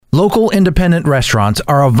Local independent restaurants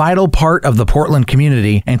are a vital part of the Portland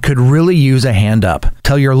community and could really use a hand up.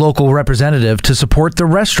 Tell your local representative to support the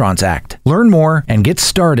Restaurants Act. Learn more and get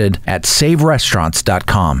started at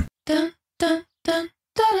saverestaurants.com.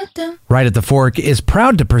 Right at the Fork is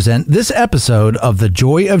proud to present this episode of the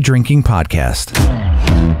Joy of Drinking podcast.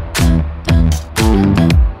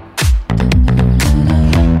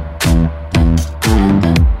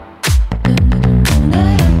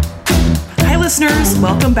 Listeners,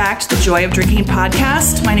 welcome back to the Joy of Drinking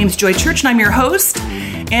podcast. My name is Joy Church and I'm your host.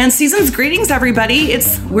 And season's greetings, everybody.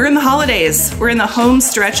 We're in the holidays. We're in the home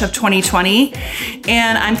stretch of 2020.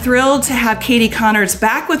 And I'm thrilled to have Katy Connors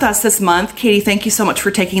back with us this month. Katy, thank you so much for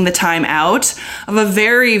taking the time out of a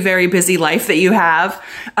very, very busy life that you have.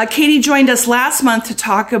 Katy joined us last month to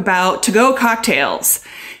talk about to-go cocktails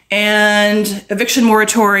and eviction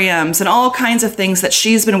moratoriums and all kinds of things that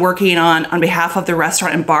she's been working on behalf of the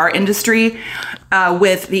restaurant and bar industry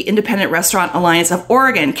with the Independent Restaurant Alliance of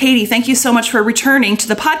Oregon. Katy, thank you so much for returning to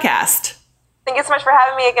the podcast. Thank you so much for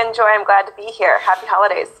having me again, Joy. I'm glad to be here. Happy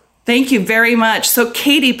holidays. Thank you very much. So,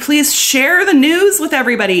 Katy, please share the news with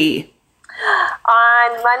everybody.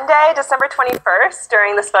 On Monday, December 21st,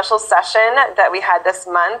 during the special session that we had this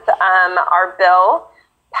month, our bill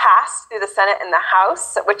passed through the Senate and the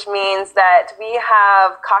House, which means that we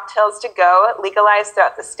have cocktails to go legalized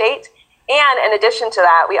throughout the state. And in addition to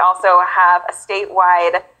that, we also have a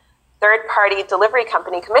statewide third-party delivery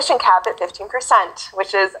company commission cap at 15%,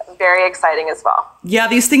 which is very exciting as well. Yeah,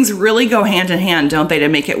 these things really go hand in hand, don't they, to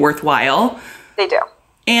make it worthwhile? They do.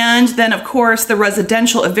 And then, of course, the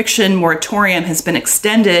residential eviction moratorium has been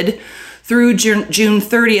extended through June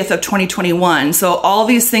 30th of 2021. So all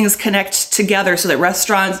these things connect together so that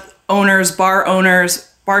restaurant owners, bar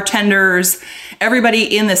owners, bartenders,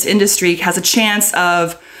 everybody in this industry has a chance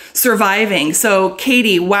of surviving. So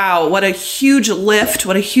Katy, wow, what a huge lift,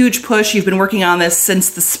 what a huge push. You've been working on this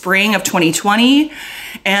since the spring of 2020.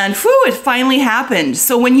 And it finally happened.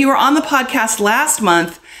 So when you were on the podcast last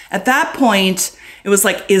month, at that point, it was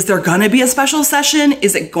like, is there going to be a special session?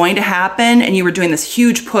 Is it going to happen? And you were doing this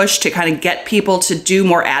huge push to kind of get people to do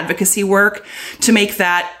more advocacy work to make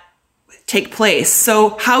that take place.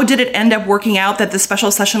 So how did it end up working out that the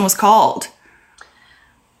special session was called?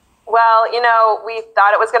 Well, we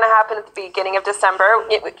thought it was going to happen at the beginning of December,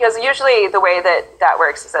 because usually the way that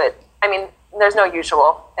works is that, there's no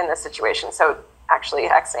usual in this situation. So actually,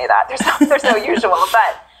 say that. There's no usual,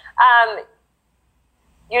 but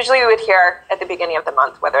usually we would hear at the beginning of the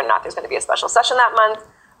month whether or not there's going to be a special session that month.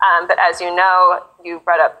 But as you know, you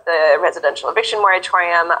brought up the residential eviction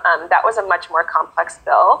moratorium. That was a much more complex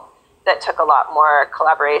bill that took a lot more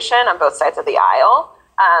collaboration on both sides of the aisle.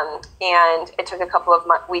 And it took a couple of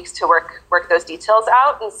weeks to work those details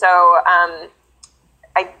out. And so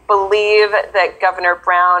I believe that Governor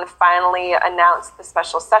Brown finally announced the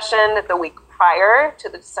special session the week prior to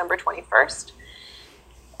the December 21st.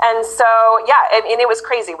 And so, it was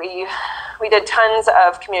crazy. We did tons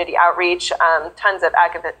of community outreach, tons of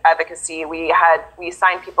advocacy. We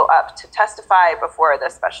signed people up to testify before the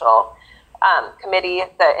special committee,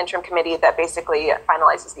 the interim committee that basically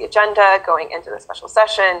finalizes the agenda going into the special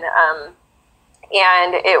session.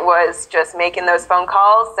 And it was just making those phone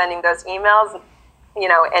calls, sending those emails, in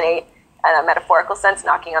a metaphorical sense,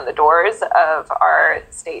 knocking on the doors of our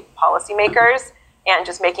state policymakers, and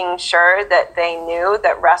just making sure that they knew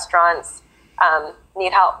that restaurants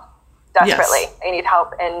need help desperately. Yes. They need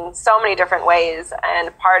help in so many different ways.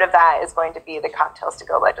 And part of that is going to be the cocktails to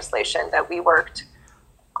go legislation that we worked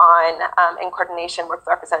on in coordination with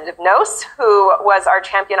Representative Nose, who was our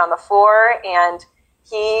champion on the floor. And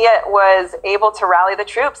he was able to rally the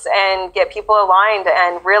troops and get people aligned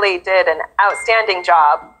and really did an outstanding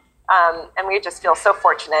job. And we just feel so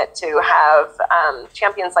fortunate to have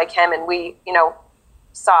champions like him. And we,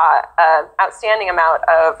 saw an outstanding amount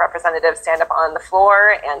of representatives stand up on the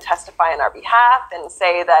floor and testify on our behalf and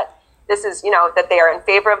say that this is, that they are in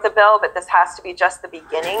favor of the bill, but this has to be just the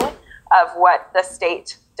beginning of what the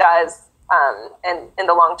state does in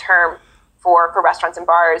the long term for restaurants and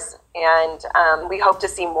bars. And we hope to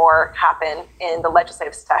see more happen in the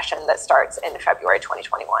legislative session that starts in February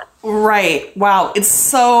 2021. Right. Wow. It's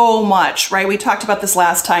so much, right? We talked about this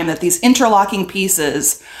last time, that these interlocking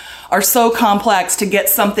pieces are so complex to get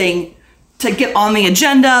something to get on the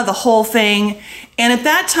agenda, the whole thing. And at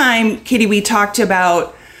that time, Katy, we talked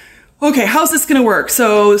about, okay, how's this going to work?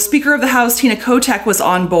 So Speaker of the House, Tina Kotek, was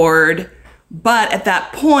on board. But at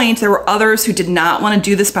that point, there were others who did not want to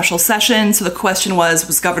do the special session. So the question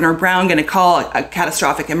was Governor Brown going to call a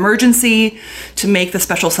catastrophic emergency to make the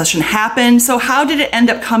special session happen? So how did it end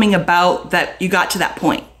up coming about that you got to that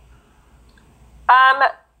point?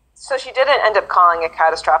 So she didn't end up calling a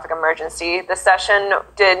catastrophic emergency. The session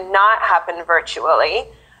did not happen virtually.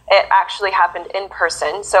 It actually happened in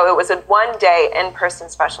person. So it was a one-day in-person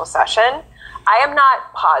special session. I am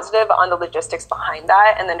not positive on the logistics behind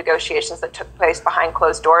that and the negotiations that took place behind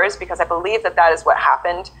closed doors, because I believe that that is what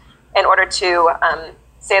happened in order to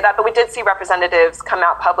say that. But we did see representatives come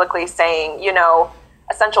out publicly saying,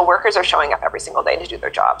 essential workers are showing up every single day to do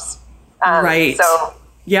their jobs. Right. So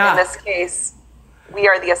yeah. In this case, we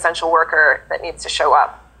are the essential worker that needs to show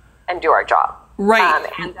up and do our job. Right.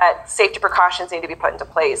 And that safety precautions need to be put into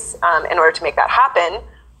place in order to make that happen.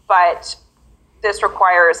 But this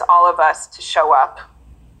requires all of us to show up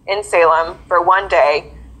in Salem for one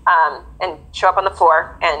day and show up on the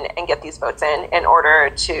floor and get these votes in order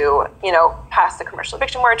to, pass the commercial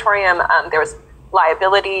eviction moratorium. There was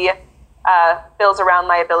liability, bills around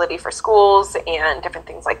liability for schools and different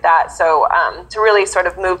things like that. So to really sort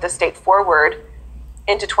of move the state forward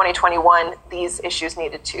into 2021, these issues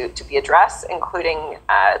needed to be addressed, including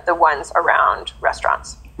the ones around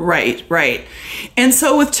restaurants. Right. And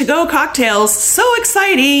so with to-go cocktails, so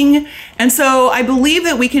exciting. And so I believe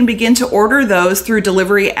that we can begin to order those through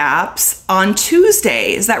delivery apps on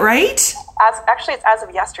Tuesday. Is that right? It's as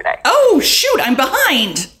of yesterday. Oh, shoot, I'm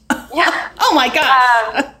behind. Yeah. Oh, my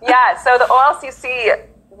gosh. So the OLCC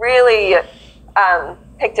really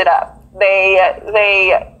picked it up.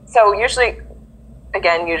 So usually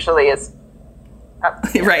is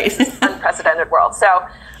right. Unprecedented world. So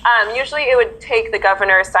usually it would take the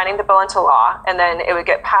governor signing the bill into law, and then it would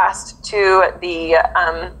get passed to the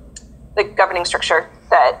governing structure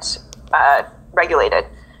that regulated.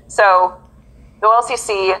 So the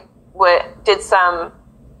OLCC did some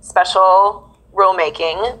special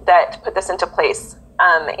rulemaking that put this into place,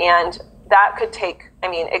 and that could take.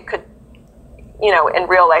 It could, in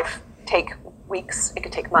real life, take weeks. It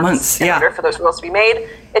could take months in order for those rules to be made.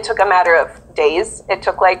 It took a matter of days. It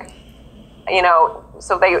took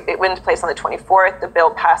so it went into place on the 24th. The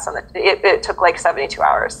bill passed it took 72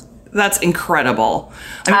 hours. That's incredible.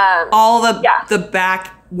 All the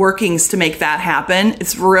back workings to make that happen.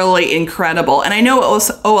 It's really incredible. And I know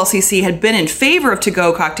OLCC had been in favor of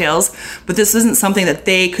to-go cocktails, but this isn't something that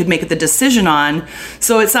they could make the decision on.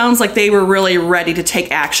 So it sounds like they were really ready to take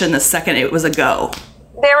action the second it was a go.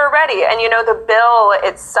 They were ready. And, the bill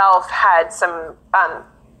itself had some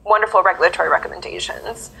wonderful regulatory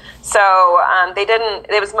recommendations. So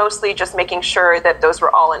it was mostly just making sure that those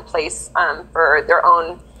were all in place for their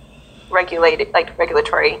own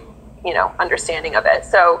regulatory, understanding of it.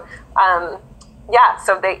 So,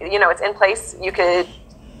 so they, it's in place. You could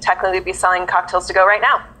technically be selling cocktails to go right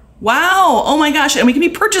now. Wow. Oh my gosh. And we can be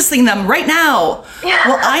purchasing them right now. Yeah.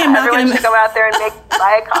 Well, I am not going to go out there and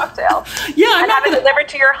buy a cocktail. Yeah. And have it delivered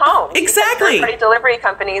to your home. Exactly. Third-party delivery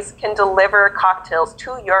companies can deliver cocktails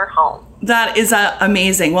to your home. That is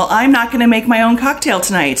amazing. Well, I'm not going to make my own cocktail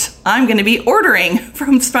tonight. I'm going to be ordering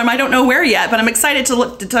from I don't know where yet, but I'm excited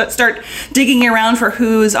to start digging around for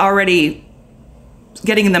who's already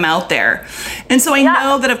getting them out there. And so I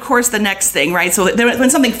know that, of course, the next thing, right? So when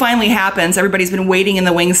something finally happens, everybody's been waiting in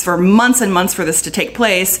the wings for months and months for this to take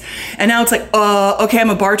place. And now it's like, okay, I'm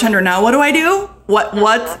a bartender now. What do I do? What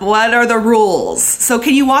are the rules? So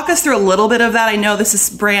can you walk us through a little bit of that? I know this is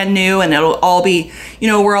brand new and it'll all be,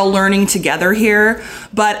 we're all learning together here.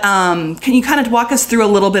 But can you kind of walk us through a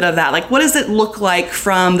little bit of that? Like, what does it look like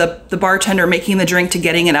from the bartender making the drink to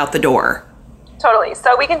getting it out the door? Totally.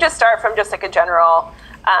 So we can just start from just a general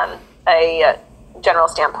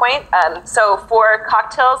standpoint. So for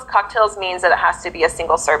cocktails means that it has to be a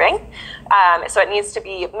single serving. So it needs to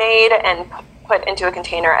be made and put into a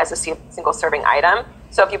container as a single serving item.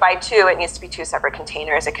 So if you buy two, it needs to be two separate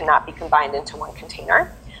containers. It cannot be combined into one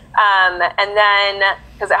container. And then,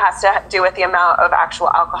 because it has to do with the amount of actual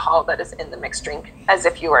alcohol that is in the mixed drink, as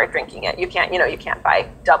if you were drinking it. You can't buy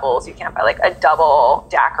doubles. You can't buy a double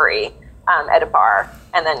daiquiri at a bar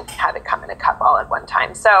and then have it come in a cup all at one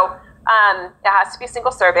time. So it has to be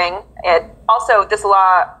single serving. This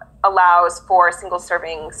law allows for single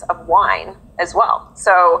servings of wine as well.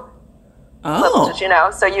 So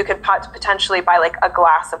so you could potentially buy a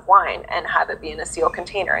glass of wine and have it be in a sealed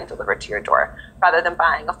container and delivered to your door rather than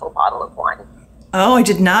buying a full bottle of wine. Oh, I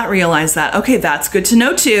did not realize that. Okay, that's good to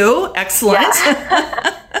know too. Excellent.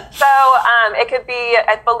 Yeah. So it could be,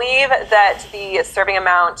 I believe that the serving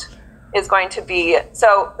amount is going to be,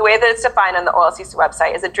 so the way that it's defined on the OLCC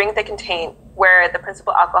website is a drink that contains where the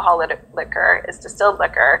principal alcoholic liquor is distilled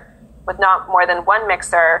liquor with not more than one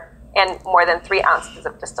mixer and more than 3 ounces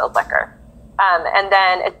of distilled liquor. And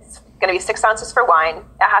then it's going to be 6 ounces for wine.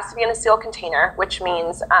 It has to be in a sealed container, which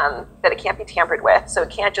means that it can't be tampered with. So it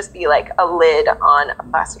can't just be like a lid on a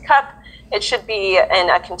plastic cup. It should be in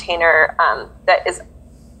a container that is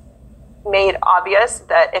made obvious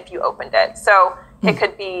that if you opened it. So it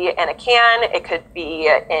could be in a can, it could be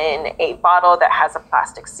in a bottle that has a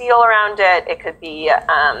plastic seal around it. It could be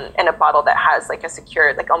in a bottle that has like a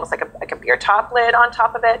secure, like almost like a beer top lid on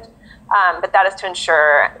top of it. But that is to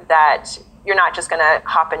ensure that you're not just going to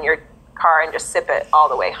hop in your car and just sip it all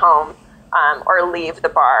the way home, or leave the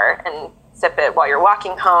bar and sip it while you're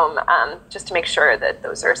walking home, just to make sure that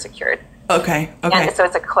those are secured. Okay. And so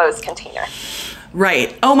it's a closed container.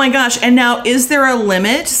 Right. Oh my gosh. And now, is there a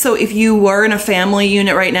limit? So if you were in a family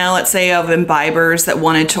unit right now, let's say of Imbibers that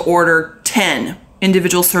wanted to order 10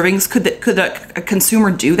 individual servings, could a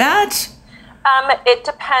consumer do that? It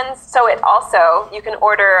depends. So you can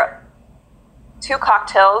order 2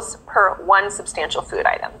 cocktails per 1 substantial food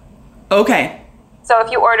item. Okay. So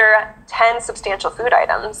if you order 10 substantial food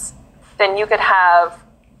items, then you could have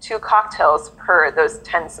 2 cocktails per those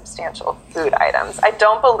 10 substantial food items. I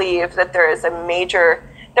don't believe that there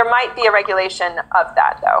might be a regulation of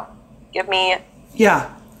that though.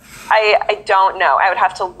 Yeah. I don't know. I would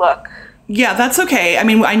have to look. Yeah, that's okay. I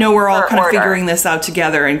mean, I know we're all kind of figuring this out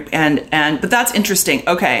together but that's interesting.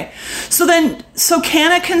 Okay. So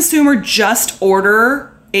can a consumer just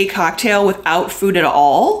order a cocktail without food at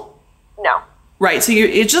all? No. Right. So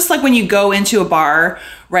it's just like when you go into a bar,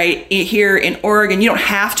 right, here in Oregon, you don't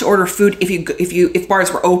have to order food if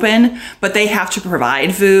bars were open, but they have to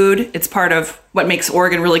provide food. It's part of what makes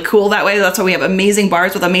Oregon really cool that way. That's why we have amazing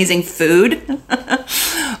bars with amazing food.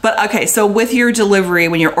 But okay, so with your delivery,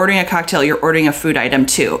 when you're ordering a cocktail, you're ordering a food item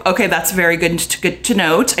too. Okay, that's very good to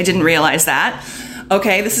note. I didn't realize that.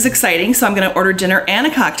 Okay, this is exciting. So I'm going to order dinner and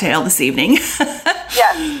a cocktail this evening.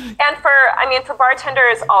 Yes. And for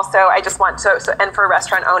bartenders also, I just want to, and for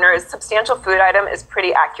restaurant owners, substantial food item is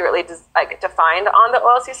pretty accurately defined on the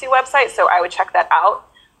OLCC website. So I would check that out.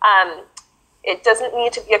 It doesn't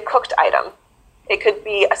need to be a cooked item. It could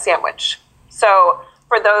be a sandwich. So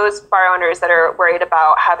for those bar owners that are worried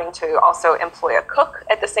about having to also employ a cook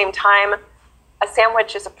at the same time, a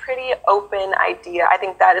sandwich is a pretty open idea. I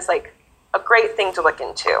think that is like a great thing to look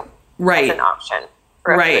into as an option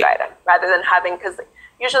for a food item, rather than having, because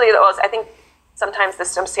usually I think sometimes the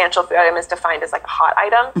substantial food item is defined as like a hot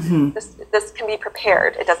item. Mm-hmm. This can be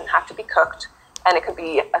prepared. It doesn't have to be cooked, and it could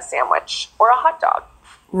be a sandwich or a hot dog.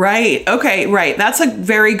 Right. Okay. Right. That's a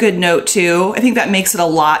very good note too. I think that makes it a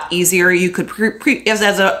lot easier. You could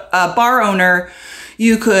as a bar owner,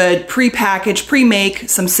 you could pre-make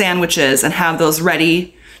some sandwiches and have those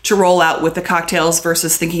ready to roll out with the cocktails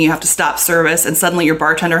versus thinking you have to stop service and suddenly your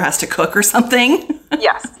bartender has to cook or something.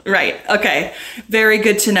 Yes. Right. Okay. Very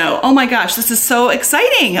good to know. Oh my gosh, this is so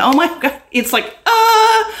exciting. Oh my God. It's like,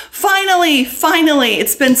 finally.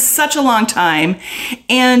 It's been such a long time.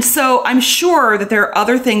 And so I'm sure that there are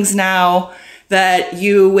other things now that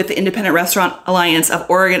you with the Independent Restaurant Alliance of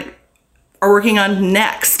Oregon are working on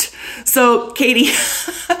next. So Katy,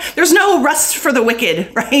 there's no rest for the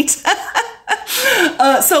wicked, right?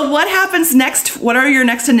 So what happens next? What are your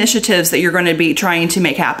next initiatives that you're going to be trying to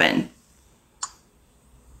make happen?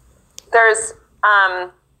 There's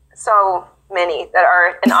so many that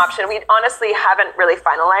are an option. We honestly haven't really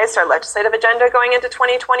finalized our legislative agenda going into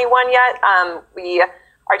 2021 yet. We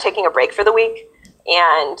are taking a break for the week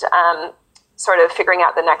and sort of figuring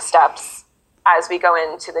out the next steps as we go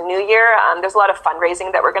into the new year. There's a lot of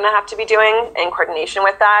fundraising that we're going to have to be doing in coordination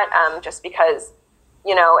with that, just because,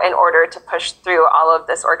 in order to push through all of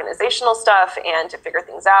this organizational stuff and to figure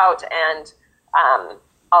things out and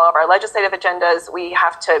all of our legislative agendas, we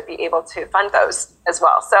have to be able to fund those as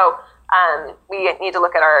well. So we need to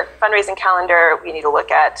look at our fundraising calendar. We need to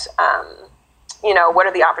look at, what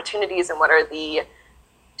are the opportunities and what are the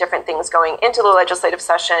different things going into the legislative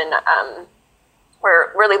session.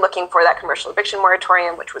 We're really looking for that commercial eviction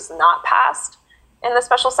moratorium, which was not passed in the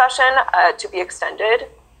special session, to be extended.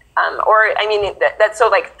 That's so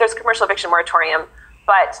like there's a commercial eviction moratorium,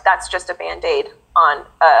 but that's just a Band-Aid on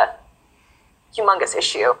a humongous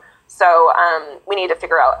issue. So we need to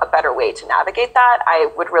figure out a better way to navigate that.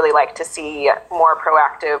 I would really like to see more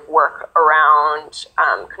proactive work around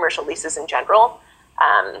commercial leases in general,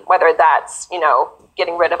 whether that's,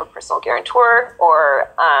 getting rid of a personal guarantor or,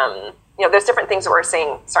 there's different things that we're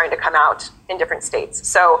seeing starting to come out in different states.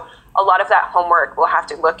 So a lot of that homework we'll have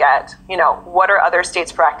to look at, what are other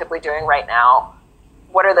states proactively doing right now?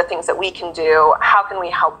 What are the things that we can do? How can we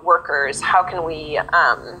help workers? How can we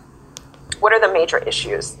what are the major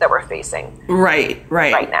issues that we're facing right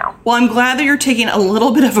now. Well, I'm glad that you're taking a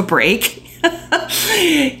little bit of a break.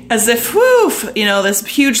 As if, this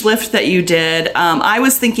huge lift that you did. I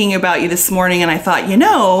was thinking about you this morning and I thought,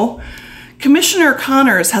 Commissioner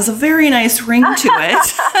Connors has a very nice ring to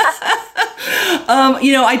it.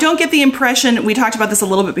 I don't get the impression, we talked about this a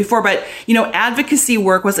little bit before, but, advocacy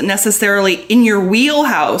work wasn't necessarily in your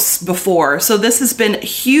wheelhouse before. So this has been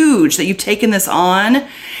huge that you've taken this on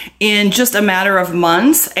in just a matter of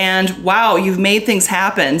months. And wow, you've made things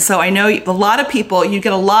happen. So I know a lot of people, you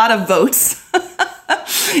get a lot of votes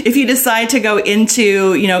if you decide to go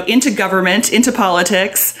into government, into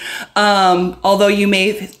politics. Although you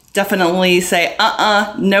may definitely say,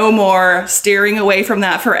 no more, steering away from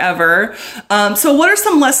that forever. So what are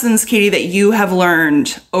some lessons, Katy, that you have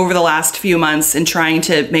learned over the last few months in trying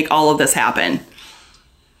to make all of this happen?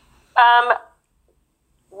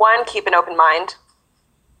 One, keep an open mind.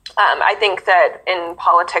 I think that in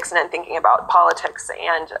politics and in thinking about politics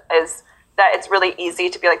is that it's really easy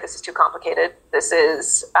to be like, this is too complicated. This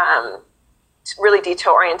is really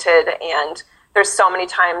detail oriented. And there's so many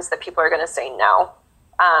times that people are going to say no.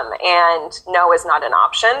 And no is not an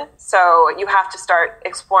option. So you have to start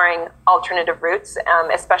exploring alternative routes,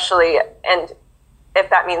 especially, and if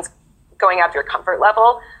that means going out of your comfort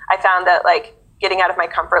level. I found that getting out of my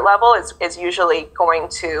comfort level is usually going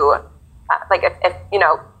to, if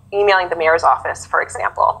emailing the mayor's office, for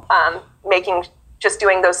example, just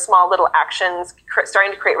doing those small little actions,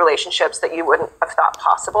 starting to create relationships that you wouldn't have thought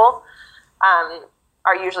possible,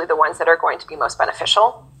 are usually the ones that are going to be most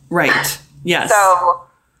beneficial. Right. Yes. So,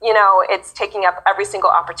 it's taking up every single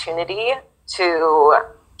opportunity to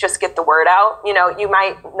just get the word out. You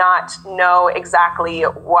might not know exactly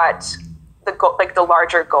what the goal, the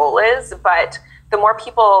larger goal is, but the more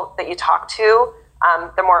people that you talk to,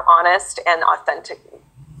 the more honest and authentic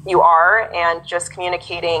you are, and just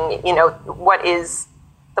communicating, what is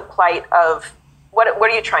the plight of, what are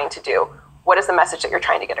you trying to do? What is the message that you're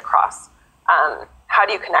trying to get across? How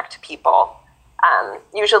do you connect to people?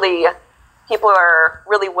 Usually people are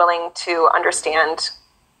really willing to understand,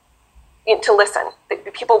 to listen.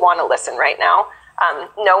 People want to listen right now.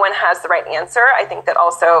 No one has the right answer. I think that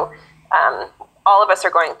also all of us are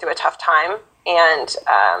going through a tough time, and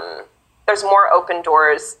there's more open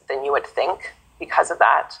doors than you would think because of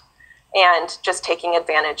that, and just taking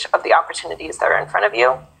advantage of the opportunities that are in front of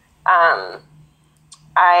you.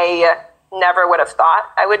 I never would have thought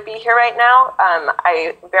I would be here right now.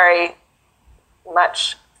 I very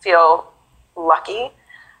much feel lucky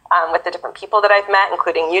with the different people that I've met,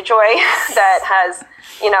 including you, Joy, that has,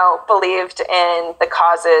 believed in the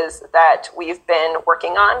causes that we've been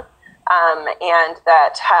working on, and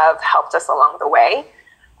that have helped us along the way.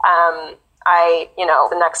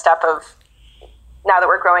 The next step of, now that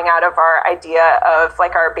we're growing out of our idea of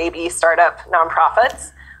our baby startup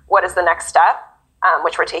nonprofits, what is the next step,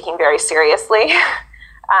 which we're taking very seriously.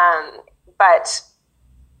 But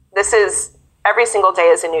this is, every single day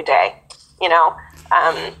is a new day.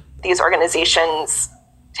 These organizations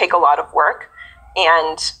take a lot of work,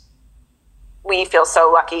 and we feel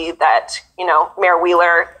so lucky that, Mayor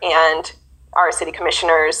Wheeler and our city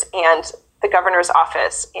commissioners and the governor's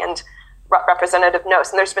office and Representative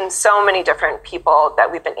Nose, and there's been so many different people that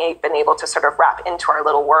we've been able to sort of wrap into our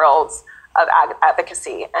little worlds of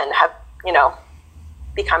advocacy and have,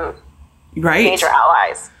 become major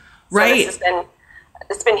allies. So right.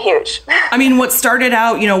 It's been huge. I mean, what started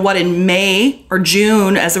out, in May or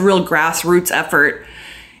June as a real grassroots effort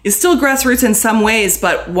is still grassroots in some ways,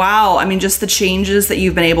 but wow, I mean, just the changes that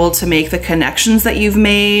you've been able to make, the connections that you've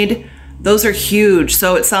made, those are huge.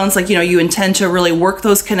 So it sounds like, you intend to really work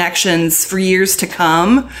those connections for years to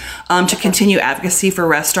come, to continue advocacy for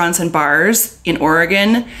restaurants and bars in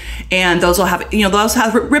Oregon. And those will have, those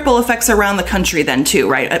have ripple effects around the country then too,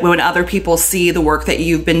 right? When other people see the work that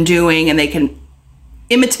you've been doing and they can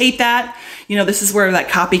imitate that. This is where that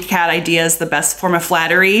copycat idea is the best form of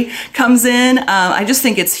flattery comes in. I just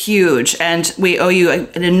think it's huge. And we owe you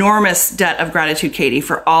an enormous debt of gratitude, Katy,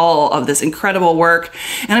 for all of this incredible work.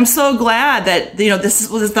 And I'm so glad that, this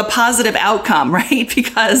was the positive outcome, right?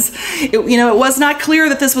 Because, it was not clear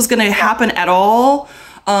that this was going to happen at all.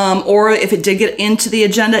 Or if it did get into the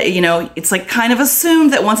agenda, it's kind of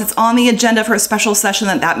assumed that once it's on the agenda for a special session,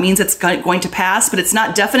 that means it's going to pass, but it's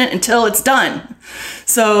not definite until it's done.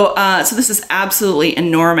 So this is absolutely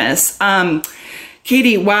enormous.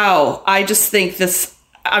 Katy, wow. I just think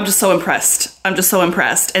I'm just so impressed. And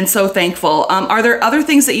so thankful. Are there other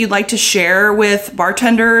things that you'd like to share with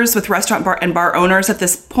bartenders, with restaurant and bar owners at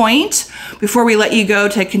this point before we let you go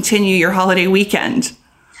to continue your holiday weekend?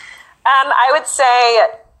 I would say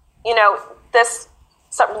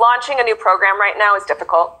launching a new program right now is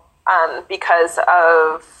difficult because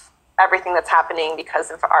of everything that's happening, because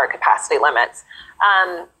of our capacity limits.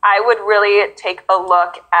 I would really take a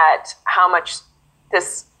look at how much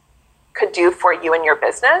this could do for you and your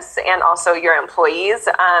business and also your employees.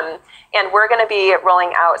 And we're going to be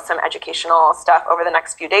rolling out some educational stuff over the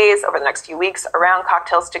next few days, over the next few weeks around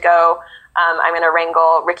cocktails to go. I'm going to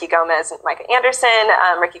wrangle Ricky Gomez and Micah Anderson,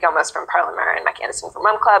 Ricky Gomez from Parliament and Micah Anderson from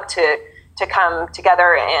Rum Club to come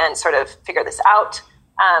together and sort of figure this out.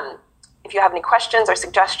 If you have any questions or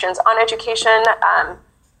suggestions on education,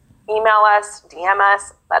 email us, DM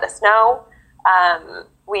us, let us know.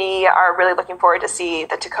 We are really looking forward to see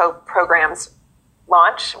the to-go programs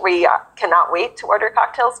launch. We cannot wait to order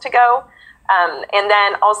cocktails to go. And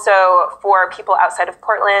then also for people outside of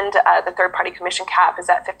Portland, the third-party commission cap is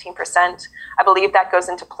at 15%. I believe that goes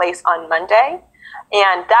into place on Monday.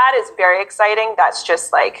 And that is very exciting. That's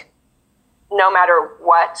just like, no matter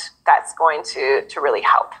what, that's going to really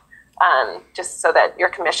help. Just so that your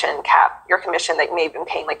commission that you may have been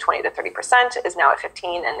paying like 20 to 30% is now at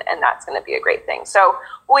 15, and that's going to be a great thing. So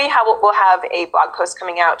we'll have a blog post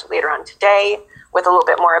coming out later on today with a little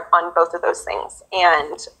bit more on both of those things.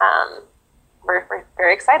 And we're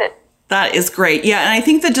very excited. That is great. Yeah. And I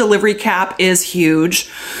think the delivery cap is huge.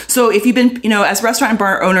 So if you've been, as restaurant and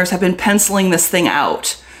bar owners have been penciling this thing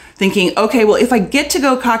out, thinking, okay, well, if I get to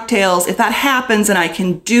go cocktails, if that happens and I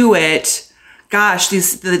can do it, gosh,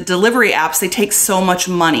 the delivery apps, they take so much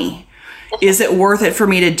money. Is it worth it for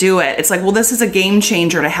me to do it? It's like, well, this is a game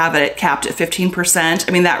changer to have it capped at 15%.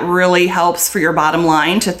 I mean, that really helps for your bottom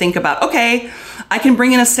line to think about, okay, I can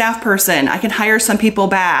bring in a staff person. I can hire some people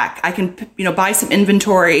back. I can, buy some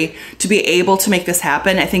inventory to be able to make this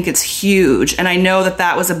happen. I think it's huge. And I know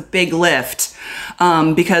that was a big lift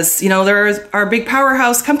because, there are big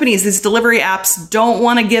powerhouse companies. These delivery apps don't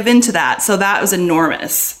want to give into that. So that was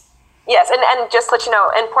enormous. Yes, and just to let you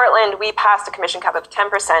know, in Portland, we passed a commission cap of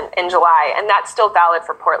 10% in July, and that's still valid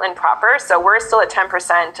for Portland proper. So we're still at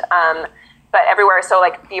 10%, but everywhere, so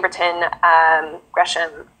like Beaverton, Gresham,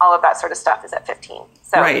 all of that sort of stuff is at 15.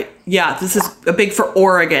 So, right. Yeah, this is a big for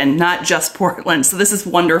Oregon, not just Portland. So this is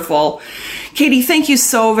wonderful. Katy, thank you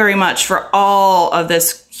so very much for all of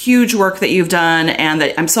this huge work that you've done, and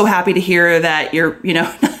that I'm so happy to hear that you're,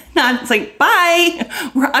 not, it's like, bye,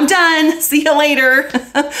 I'm done, see you later.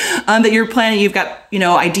 That you're planning, you've got,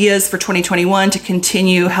 ideas for 2021 to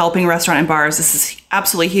continue helping restaurant and bars. This is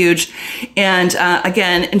absolutely huge. And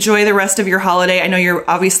again, enjoy the rest of your holiday. I know you're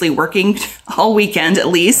obviously working all weekend at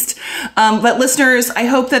least. But listeners, I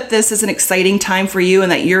hope that this is an exciting time for you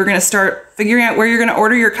and that you're going to start figuring out where you're going to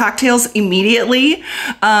order your cocktails immediately.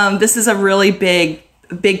 This is a really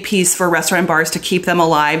big piece for restaurant and bars to keep them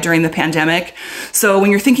alive during the pandemic. So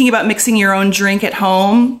when you're thinking about mixing your own drink at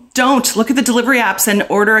home, don't look at the delivery apps and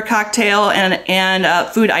order a cocktail and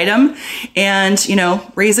a food item, and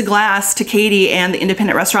raise a glass to Katy and the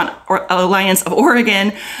Independent Restaurant Alliance of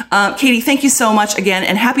Oregon. Katy, thank you so much again,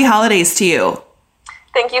 and happy holidays to you.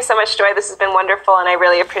 Thank you so much, Joy. This has been wonderful, and I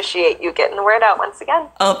really appreciate you getting the word out once again.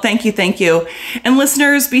 Oh, thank you. And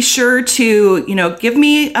listeners, be sure to, give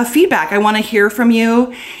me a feedback. I want to hear from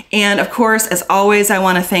you. And of course, as always, I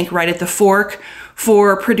want to thank Right at the Fork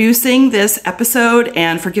for producing this episode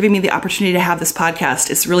and for giving me the opportunity to have this podcast.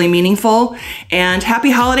 It's really meaningful. And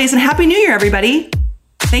happy holidays and happy New Year, everybody.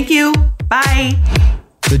 Thank you. Bye.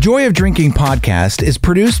 The Joy of Drinking podcast is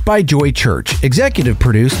produced by Joy Church, executive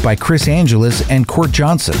produced by Chris Angeles and Court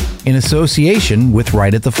Johnson, in association with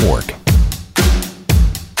Right at the Fork.